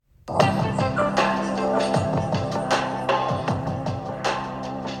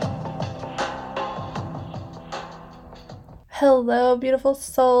Hello, beautiful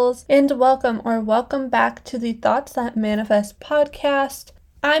souls, and welcome back to the Thoughts That Manifest podcast.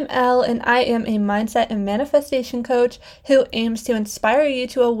 I'm Elle, and I am a mindset and manifestation coach who aims to inspire you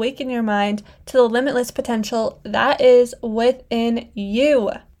to awaken your mind to the limitless potential that is within you.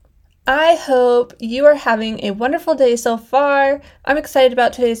 I hope you are having a wonderful day so far. I'm excited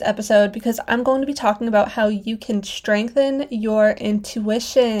about today's episode because I'm going to be talking about how you can strengthen your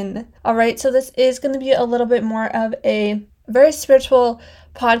intuition. All right, so this is going to be a little bit more of a very spiritual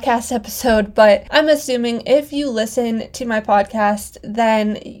podcast episode, but I'm assuming if you listen to my podcast,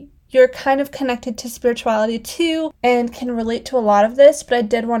 then you're kind of connected to spirituality too and can relate to a lot of this, but I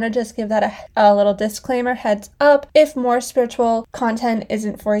did want to just give that a little disclaimer, heads up. If more spiritual content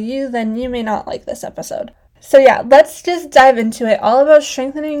isn't for you, then you may not like this episode. So yeah, let's just dive into it, all about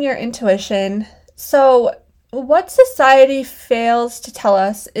strengthening your intuition. So what society fails to tell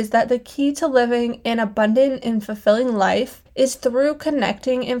us is that the key to living an abundant and fulfilling life is through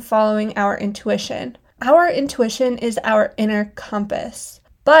connecting and following our intuition. Our intuition is our inner compass.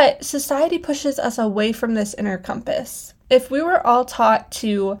 But society pushes us away from this inner compass. If we were all taught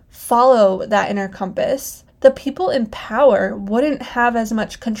to follow that inner compass, the people in power wouldn't have as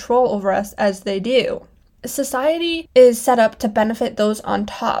much control over us as they do. Society is set up to benefit those on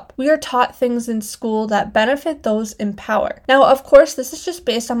top. We are taught things in school that benefit those in power. Now, of course, this is just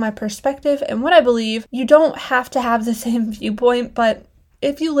based on my perspective and what I believe. You don't have to have the same viewpoint, but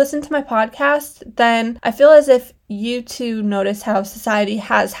if you listen to my podcast, then I feel as if you too notice how society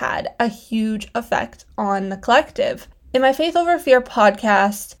has had a huge effect on the collective. In my Faith Over Fear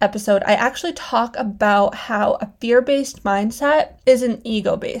podcast episode, I actually talk about how a fear-based mindset is an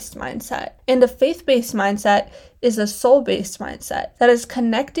ego-based mindset, and a faith-based mindset is a soul-based mindset that is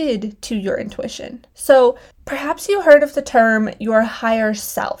connected to your intuition. So perhaps you heard of the term your higher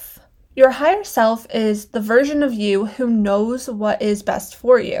self. Your higher self is the version of you who knows what is best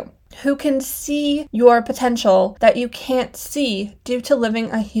for you, who can see your potential that you can't see due to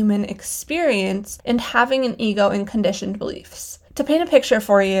living a human experience and having an ego and conditioned beliefs. To paint a picture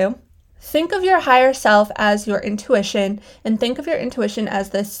for you, think of your higher self as your intuition, and think of your intuition as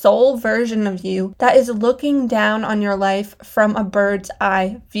the soul version of you that is looking down on your life from a bird's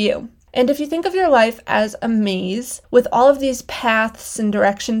eye view. And if you think of your life as a maze with all of these paths and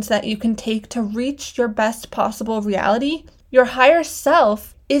directions that you can take to reach your best possible reality, your higher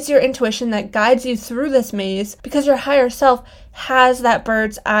self is your intuition that guides you through this maze because your higher self has that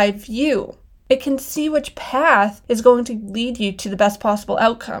bird's eye view. It can see which path is going to lead you to the best possible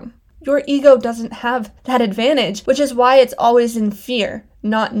outcome. Your ego doesn't have that advantage, which is why it's always in fear,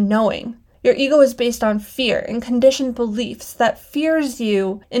 not knowing. Your ego is based on fear and conditioned beliefs that fears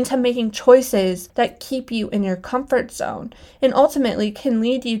you into making choices that keep you in your comfort zone and ultimately can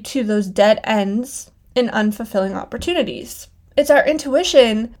lead you to those dead ends and unfulfilling opportunities. It's our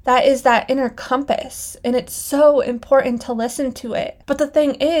intuition that is that inner compass, and it's so important to listen to it. But the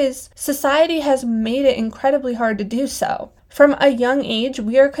thing is, society has made it incredibly hard to do so. From a young age,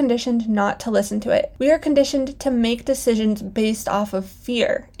 we are conditioned not to listen to it. We are conditioned to make decisions based off of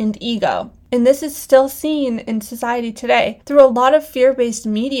fear and ego. And this is still seen in society today through a lot of fear-based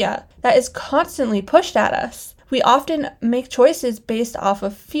media that is constantly pushed at us. We often make choices based off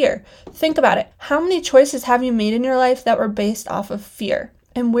of fear. Think about it. How many choices have you made in your life that were based off of fear?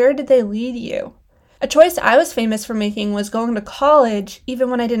 And where did they lead you? A choice I was famous for making was going to college even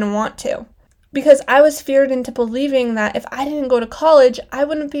when I didn't want to. Because I was feared into believing that if I didn't go to college, I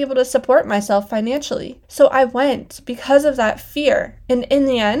wouldn't be able to support myself financially. So I went because of that fear. And in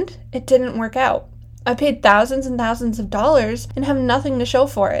the end, it didn't work out. I paid thousands and thousands of dollars and have nothing to show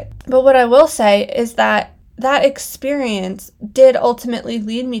for it. But what I will say is that experience did ultimately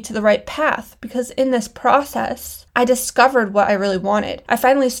lead me to the right path, because in this process, I discovered what I really wanted. I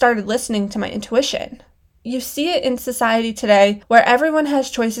finally started listening to my intuition. You see it in society today where everyone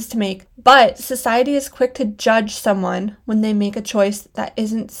has choices to make, but society is quick to judge someone when they make a choice that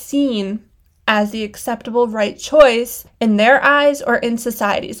isn't seen as the acceptable right choice in their eyes or in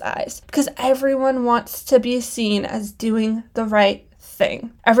society's eyes, because everyone wants to be seen as doing the right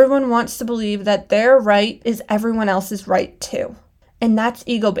thing. Everyone wants to believe that their right is everyone else's right too, and that's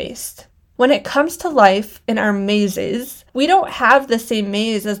ego-based. When it comes to life in our mazes, we don't have the same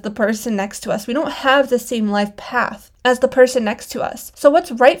maze as the person next to us. We don't have the same life path as the person next to us. So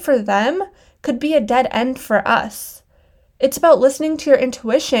what's right for them could be a dead end for us. It's about listening to your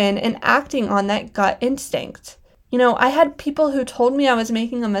intuition and acting on that gut instinct. You know, I had people who told me I was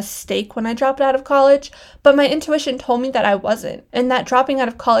making a mistake when I dropped out of college, but my intuition told me that I wasn't, and that dropping out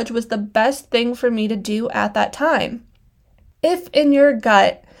of college was the best thing for me to do at that time. If in your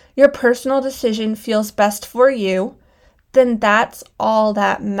gut, your personal decision feels best for you, then that's all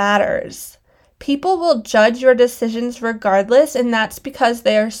that matters. People will judge your decisions regardless, and that's because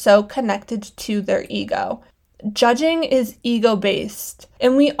they are so connected to their ego. Judging is ego-based,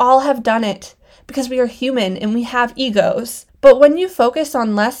 and we all have done it because we are human and we have egos. But when you focus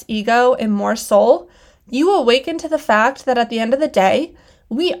on less ego and more soul, you awaken to the fact that at the end of the day,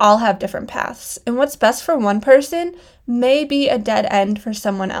 we all have different paths, and what's best for one person may be a dead end for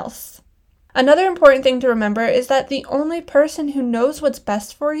someone else. Another important thing to remember is that the only person who knows what's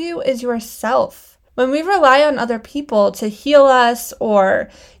best for you is yourself. When we rely on other people to heal us or,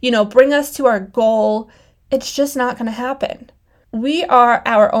 bring us to our goal, it's just not going to happen. We are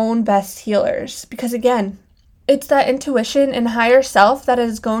our own best healers because, again, it's that intuition and higher self that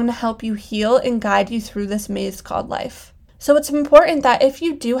is going to help you heal and guide you through this maze called life. So it's important that if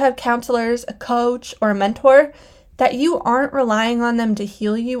you do have counselors, a coach, or a mentor, that you aren't relying on them to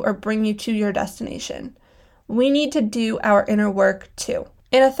heal you or bring you to your destination. We need to do our inner work too.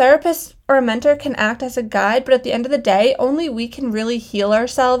 And a therapist or a mentor can act as a guide, but at the end of the day, only we can really heal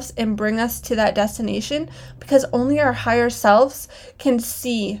ourselves and bring us to that destination because only our higher selves can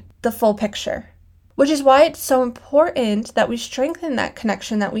see the full picture. Which is why it's so important that we strengthen that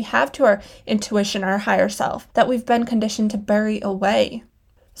connection that we have to our intuition, our higher self, that we've been conditioned to bury away.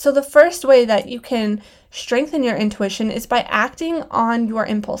 So the first way that you can strengthen your intuition is by acting on your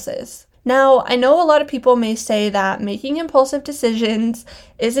impulses. Now, I know a lot of people may say that making impulsive decisions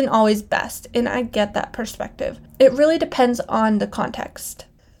isn't always best, and I get that perspective. It really depends on the context.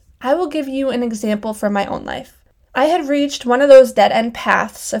 I will give you an example from my own life. I had reached one of those dead-end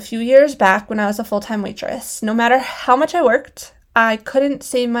paths a few years back when I was a full-time waitress. No matter how much I worked, I couldn't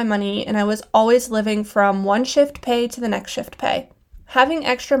save my money, and I was always living from one shift pay to the next shift pay. Having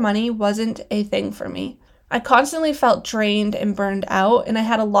extra money wasn't a thing for me. I constantly felt drained and burned out, and I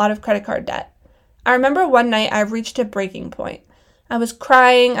had a lot of credit card debt. I remember one night I reached a breaking point. I was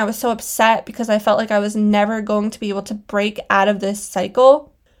crying. I was so upset because I felt like I was never going to be able to break out of this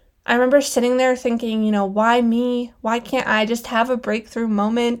cycle. I remember sitting there thinking, why me? Why can't I just have a breakthrough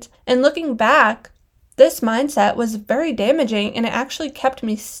moment? And looking back, this mindset was very damaging and it actually kept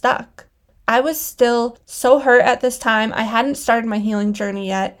me stuck. I was still so hurt at this time. I hadn't started my healing journey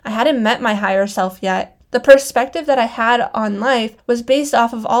yet. I hadn't met my higher self yet. The perspective that I had on life was based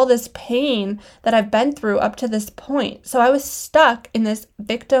off of all this pain that I've been through up to this point. So I was stuck in this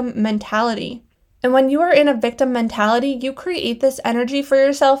victim mentality. And when you are in a victim mentality, you create this energy for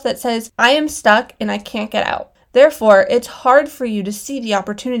yourself that says, I am stuck and I can't get out. Therefore, it's hard for you to see the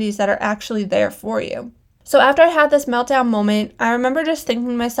opportunities that are actually there for you. So after I had this meltdown moment, I remember just thinking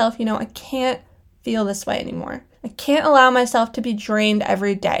to myself, I can't feel this way anymore. I can't allow myself to be drained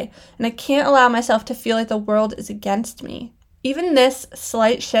every day. And I can't allow myself to feel like the world is against me. Even this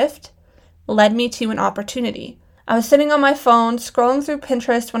slight shift led me to an opportunity. I was sitting on my phone, scrolling through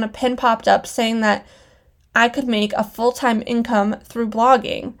Pinterest when a pin popped up saying that I could make a full-time income through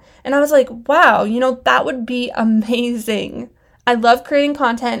blogging. And I was like, wow, that would be amazing. I love creating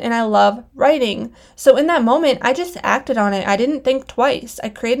content and I love writing. So in that moment, I just acted on it. I didn't think twice. I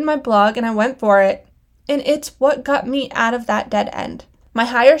created my blog and I went for it. And it's what got me out of that dead end. My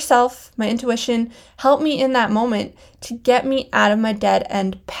higher self, my intuition, helped me in that moment to get me out of my dead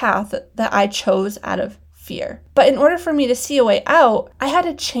end path that I chose out of fear. But in order for me to see a way out, I had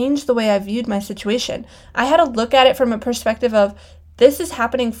to change the way I viewed my situation. I had to look at it from a perspective of, this is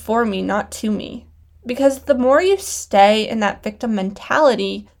happening for me, not to me. Because the more you stay in that victim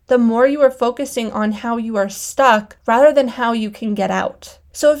mentality, the more you are focusing on how you are stuck rather than how you can get out.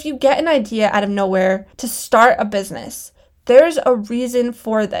 So if you get an idea out of nowhere to start a business, there's a reason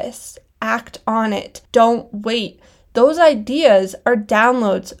for this. Act on it. Don't wait. Those ideas are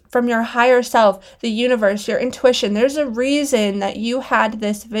downloads from your higher self, the universe, your intuition. There's a reason that you had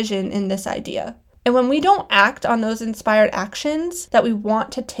this vision in this idea. And when we don't act on those inspired actions that we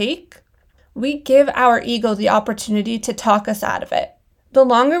want to take, we give our ego the opportunity to talk us out of it. The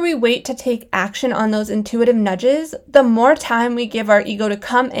longer we wait to take action on those intuitive nudges, the more time we give our ego to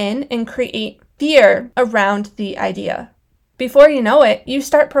come in and create fear around the idea. Before you know it, you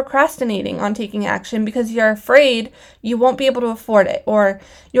start procrastinating on taking action because you're afraid you won't be able to afford it, or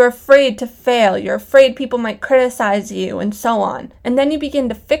you're afraid to fail, you're afraid people might criticize you, and so on. And then you begin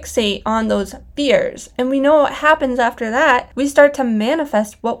to fixate on those fears. And we know what happens after that. We start to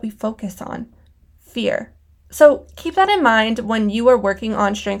manifest what we focus on, fear. So keep that in mind when you are working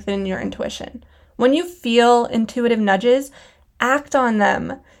on strengthening your intuition. When you feel intuitive nudges, act on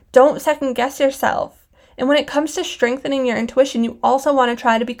them. Don't second guess yourself. And when it comes to strengthening your intuition, you also want to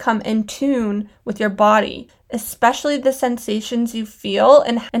try to become in tune with your body, especially the sensations you feel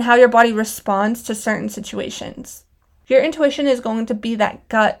and how your body responds to certain situations. Your intuition is going to be that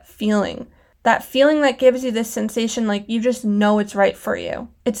gut feeling. That feeling that gives you this sensation like you just know it's right for you.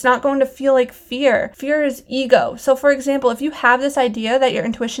 It's not going to feel like fear. Fear is ego. So for example, if you have this idea that your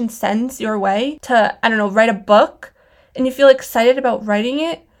intuition sends your way to, write a book, and you feel excited about writing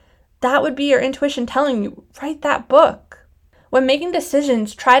it, that would be your intuition telling you, write that book. When making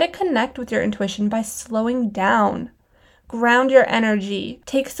decisions, try to connect with your intuition by slowing down. Ground your energy.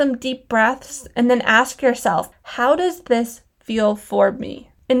 Take some deep breaths and then ask yourself, how does this feel for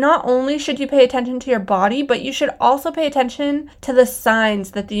me? And not only should you pay attention to your body, but you should also pay attention to the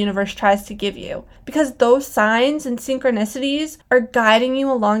signs that the universe tries to give you. Because those signs and synchronicities are guiding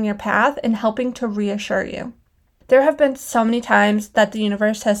you along your path and helping to reassure you. There have been so many times that the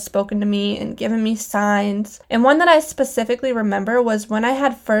universe has spoken to me and given me signs. And one that I specifically remember was when I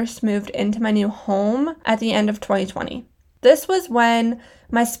had first moved into my new home at the end of 2020. This was when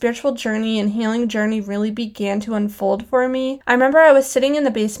my spiritual journey and healing journey really began to unfold for me. I remember I was sitting in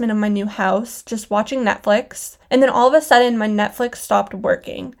the basement of my new house, just watching Netflix, and then all of a sudden my Netflix stopped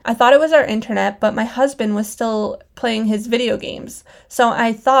working. I thought it was our internet, but my husband was still playing his video games. So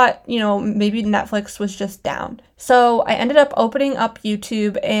I thought, maybe Netflix was just down. So I ended up opening up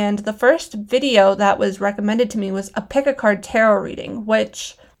YouTube, and the first video that was recommended to me was a pick a card tarot reading,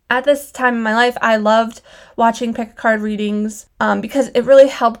 which at this time in my life, I loved watching pick a card readings because it really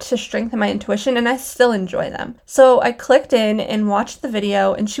helped to strengthen my intuition, and I still enjoy them. So I clicked in and watched the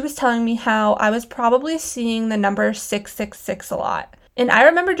video, and she was telling me how I was probably seeing the number 666 a lot. And I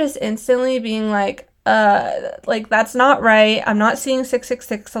remember just instantly being like, that's not right. I'm not seeing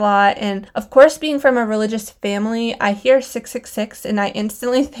 666 a lot. And of course, being from a religious family, I hear 666 and I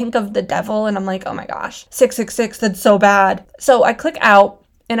instantly think of the devil, and I'm like, oh my gosh, 666, that's so bad. So I click out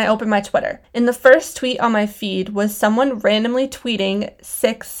and I open my Twitter. And the first tweet on my feed was someone randomly tweeting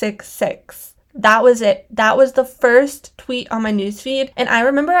 666. That was it. That was the first tweet on my newsfeed. And I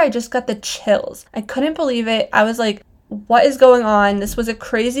remember I just got the chills. I couldn't believe it. I was like, what is going on? This was a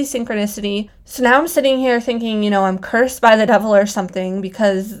crazy synchronicity. So now I'm sitting here thinking, I'm cursed by the devil or something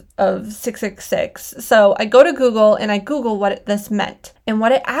because of 666. So I go to Google and I Google what this meant. And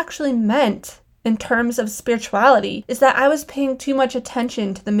what it actually meant in terms of spirituality is that I was paying too much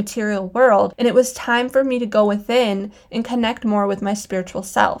attention to the material world, and it was time for me to go within and connect more with my spiritual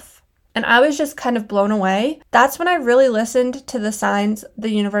self. And I was just kind of blown away. That's when I really listened to the signs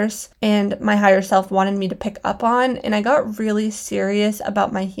the universe and my higher self wanted me to pick up on, and I got really serious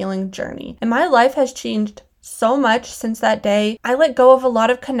about my healing journey. And my life has changed so much since that day. I let go of a lot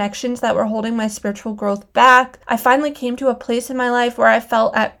of connections that were holding my spiritual growth back. I finally came to a place in my life where I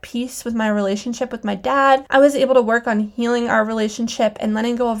felt at peace with my relationship with my dad. I was able to work on healing our relationship and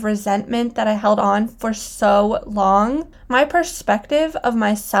letting go of resentment that I held on for so long. My perspective of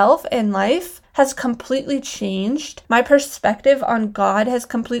myself and life has completely changed. My perspective on God has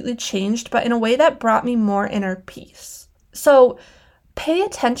completely changed, but in a way that brought me more inner peace. So pay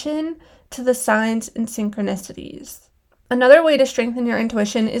attention to the signs and synchronicities. Another way to strengthen your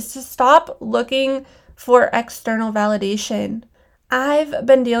intuition is to stop looking for external validation. I've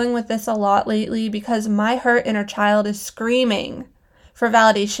been dealing with this a lot lately because my hurt inner child is screaming for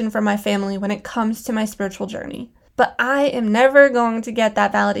validation from my family when it comes to my spiritual journey. But I am never going to get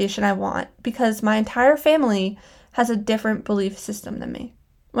that validation I want because my entire family has a different belief system than me.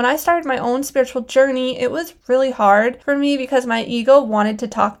 When I started my own spiritual journey, it was really hard for me because my ego wanted to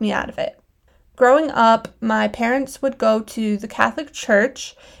talk me out of it. Growing up, my parents would go to the Catholic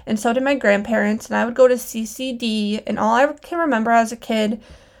Church, and so did my grandparents, and I would go to CCD, and all I can remember as a kid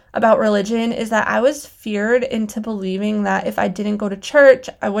about religion is that I was feared into believing that if I didn't go to church,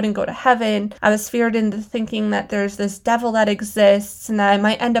 I wouldn't go to heaven. I was feared into thinking that there's this devil that exists and that I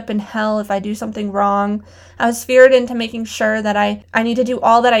might end up in hell if I do something wrong. I was feared into making sure that I need to do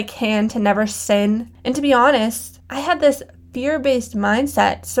all that I can to never sin. And to be honest, I had this fear-based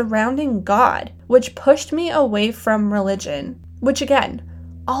mindset surrounding God, which pushed me away from religion. Which again,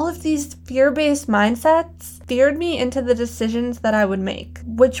 all of these fear-based mindsets feared me into the decisions that I would make,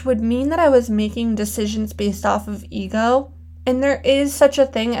 which would mean that I was making decisions based off of ego. And there is such a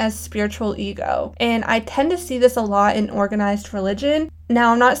thing as spiritual ego. And I tend to see this a lot in organized religion.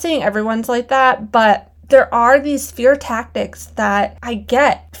 Now, I'm not saying everyone's like that, but there are these fear tactics that I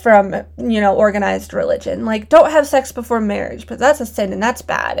get from, organized religion. Like, don't have sex before marriage, but that's a sin and that's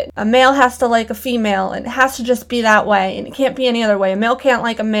bad. And a male has to like a female and it has to just be that way and it can't be any other way. A male can't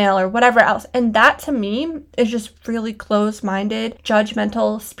like a male or whatever else. And that to me is just really closed-minded,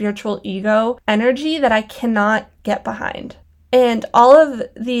 judgmental, spiritual ego energy that I cannot get behind. And all of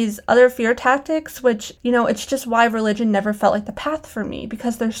these other fear tactics, which, it's just why religion never felt like the path for me,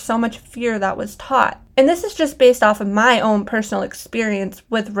 because there's so much fear that was taught. And this is just based off of my own personal experience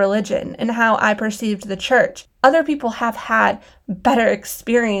with religion and how I perceived the church. Other people have had better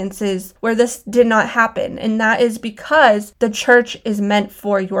experiences where this did not happen. And that is because the church is meant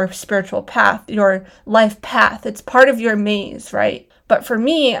for your spiritual path, your life path. It's part of your maze, right? But for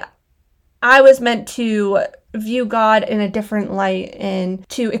me, I was meant to view God in a different light and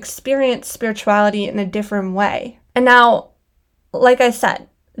to experience spirituality in a different way. And now, like I said,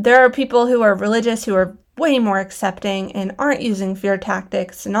 there are people who are religious who are way more accepting and aren't using fear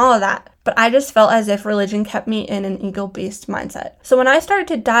tactics and all of that. But I just felt as if religion kept me in an ego-based mindset. So when I started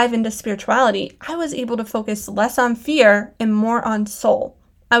to dive into spirituality, I was able to focus less on fear and more on soul.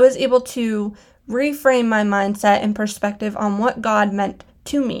 I was able to reframe my mindset and perspective on what God meant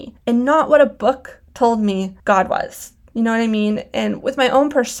to me and not what a book told me God was. You know what I mean? And with my own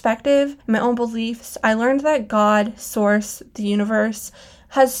perspective, my own beliefs, I learned that God, source, the universe,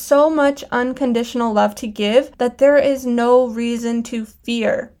 has so much unconditional love to give that there is no reason to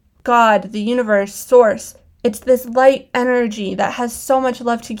fear. God, the universe, source, it's this light energy that has so much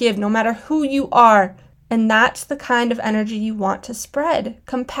love to give no matter who you are. And that's the kind of energy you want to spread.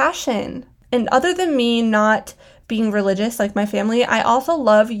 Compassion. And other than me not being religious like my family, I also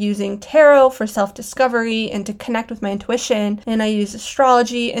love using tarot for self-discovery and to connect with my intuition. And I use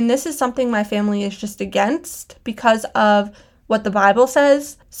astrology. And this is something my family is just against because of what the Bible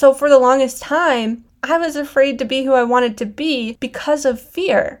says. So for the longest time, I was afraid to be who I wanted to be because of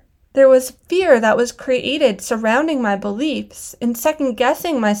fear. There was fear that was created surrounding my beliefs and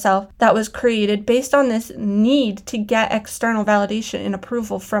second-guessing myself that was created based on this need to get external validation and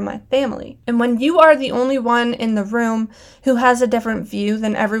approval from my family. And when you are the only one in the room who has a different view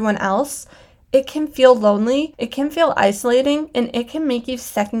than everyone else, it can feel lonely, it can feel isolating, and it can make you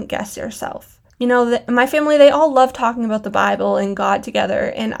second-guess yourself. My family, they all love talking about the Bible and God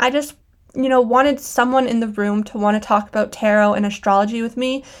together, and I just wanted someone in the room to want to talk about tarot and astrology with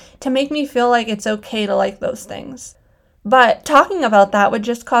me to make me feel like it's okay to like those things. But talking about that would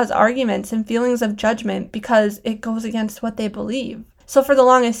just cause arguments and feelings of judgment because it goes against what they believe. So for the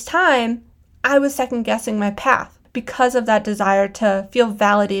longest time, I was second guessing my path because of that desire to feel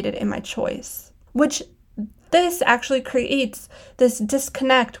validated in my choice, which this actually creates this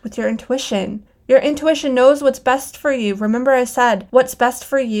disconnect with your intuition. Your intuition knows what's best for you. Remember I said, what's best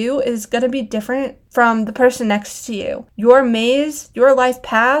for you is going to be different from the person next to you. Your maze, your life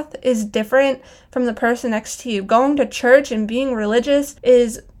path is different from the person next to you. Going to church and being religious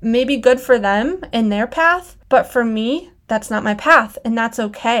is maybe good for them and their path, but for me, that's not my path, and that's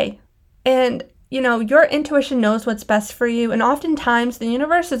okay. And your intuition knows what's best for you, and oftentimes the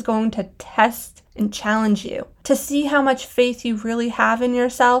universe is going to test and challenge you to see how much faith you really have in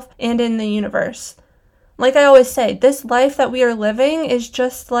yourself and in the universe. Like I always say, this life that we are living is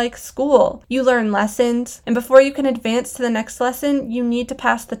just like school. You learn lessons, and before you can advance to the next lesson, you need to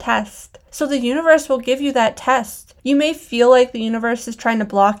pass the test. So the universe will give you that test. You may feel like the universe is trying to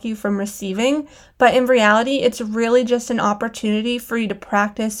block you from receiving, but in reality, it's really just an opportunity for you to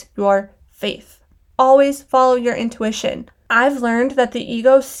practice your faith. Always follow your intuition. I've learned that the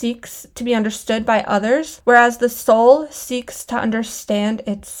ego seeks to be understood by others, whereas the soul seeks to understand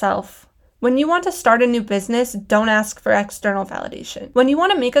itself. When you want to start a new business, don't ask for external validation. When you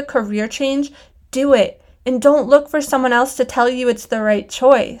want to make a career change, do it. And don't look for someone else to tell you it's the right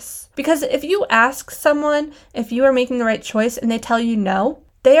choice. Because if you ask someone if you are making the right choice and they tell you no,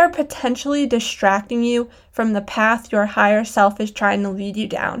 they are potentially distracting you from the path your higher self is trying to lead you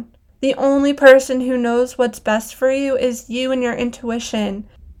down. The only person who knows what's best for you is you and your intuition.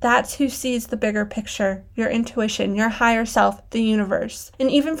 That's who sees the bigger picture, your intuition, your higher self, the universe. And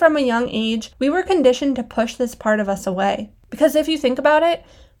even from a young age, we were conditioned to push this part of us away. Because if you think about it,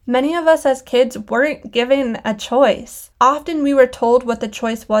 many of us as kids weren't given a choice. Often we were told what the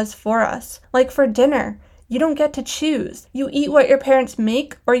choice was for us. Like for dinner, you don't get to choose. You eat what your parents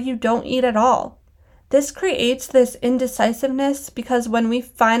make or you don't eat at all. This creates this indecisiveness because when we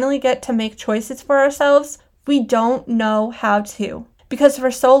finally get to make choices for ourselves, we don't know how to. Because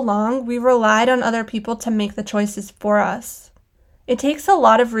for so long, we relied on other people to make the choices for us. It takes a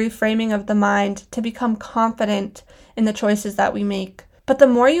lot of reframing of the mind to become confident in the choices that we make. But the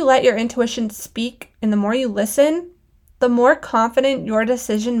more you let your intuition speak and the more you listen, the more confident your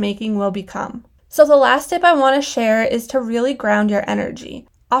decision making will become. So the last tip I want to share is to really ground your energy.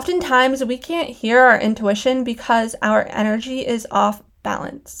 Oftentimes, we can't hear our intuition because our energy is off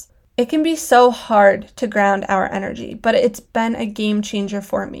balance. It can be so hard to ground our energy, but it's been a game changer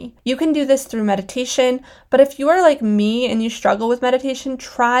for me. You can do this through meditation, but if you are like me and you struggle with meditation,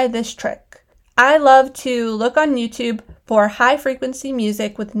 try this trick. I love to look on YouTube for high frequency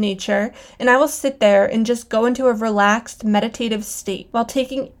music with nature, and I will sit there and just go into a relaxed meditative state while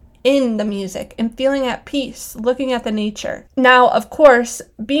taking in the music and feeling at peace, looking at the nature. Now, of course,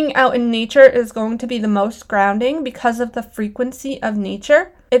 being out in nature is going to be the most grounding because of the frequency of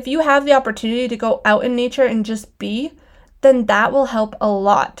nature. If you have the opportunity to go out in nature and just be, then that will help a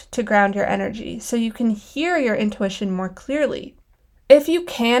lot to ground your energy so you can hear your intuition more clearly. If you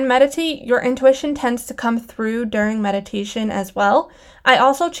can meditate, your intuition tends to come through during meditation as well. I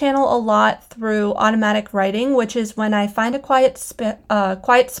also channel a lot through automatic writing, which is when I find a quiet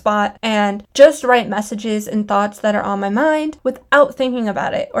spot and just write messages and thoughts that are on my mind without thinking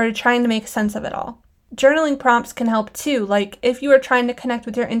about it or trying to make sense of it all. Journaling prompts can help too, like if you are trying to connect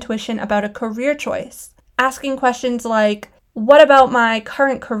with your intuition about a career choice. Asking questions like, what about my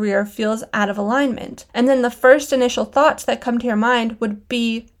current career feels out of alignment? And then the first initial thoughts that come to your mind would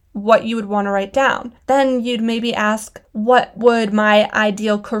be what you would want to write down. Then you'd maybe ask, what would my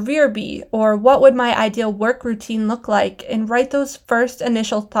ideal career be? Or what would my ideal work routine look like? And write those first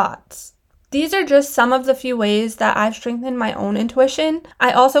initial thoughts. These are just some of the few ways that I've strengthened my own intuition.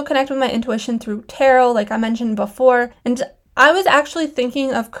 I also connect with my intuition through tarot, like I mentioned before, and I was actually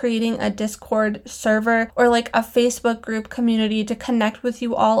thinking of creating a Discord server or like a Facebook group community to connect with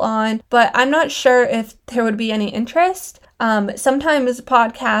you all on, but I'm not sure if there would be any interest. Sometimes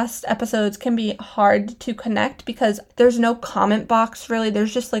podcast episodes can be hard to connect because there's no comment box really.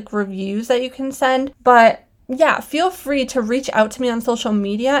 There's just like reviews that you can send. But yeah, feel free to reach out to me on social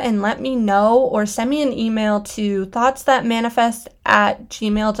media and let me know, or send me an email to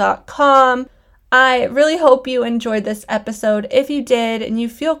thoughtsthatmanifest@gmail.com. I really hope you enjoyed this episode. If you did and you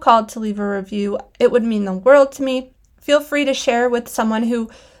feel called to leave a review, it would mean the world to me. Feel free to share with someone who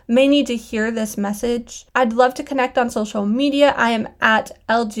may need to hear this message. I'd love to connect on social media. I am at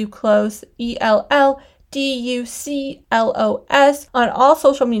ElDuclos, ELLDuclos on all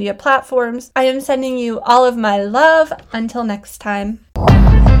social media platforms. I am sending you all of my love. Until next time.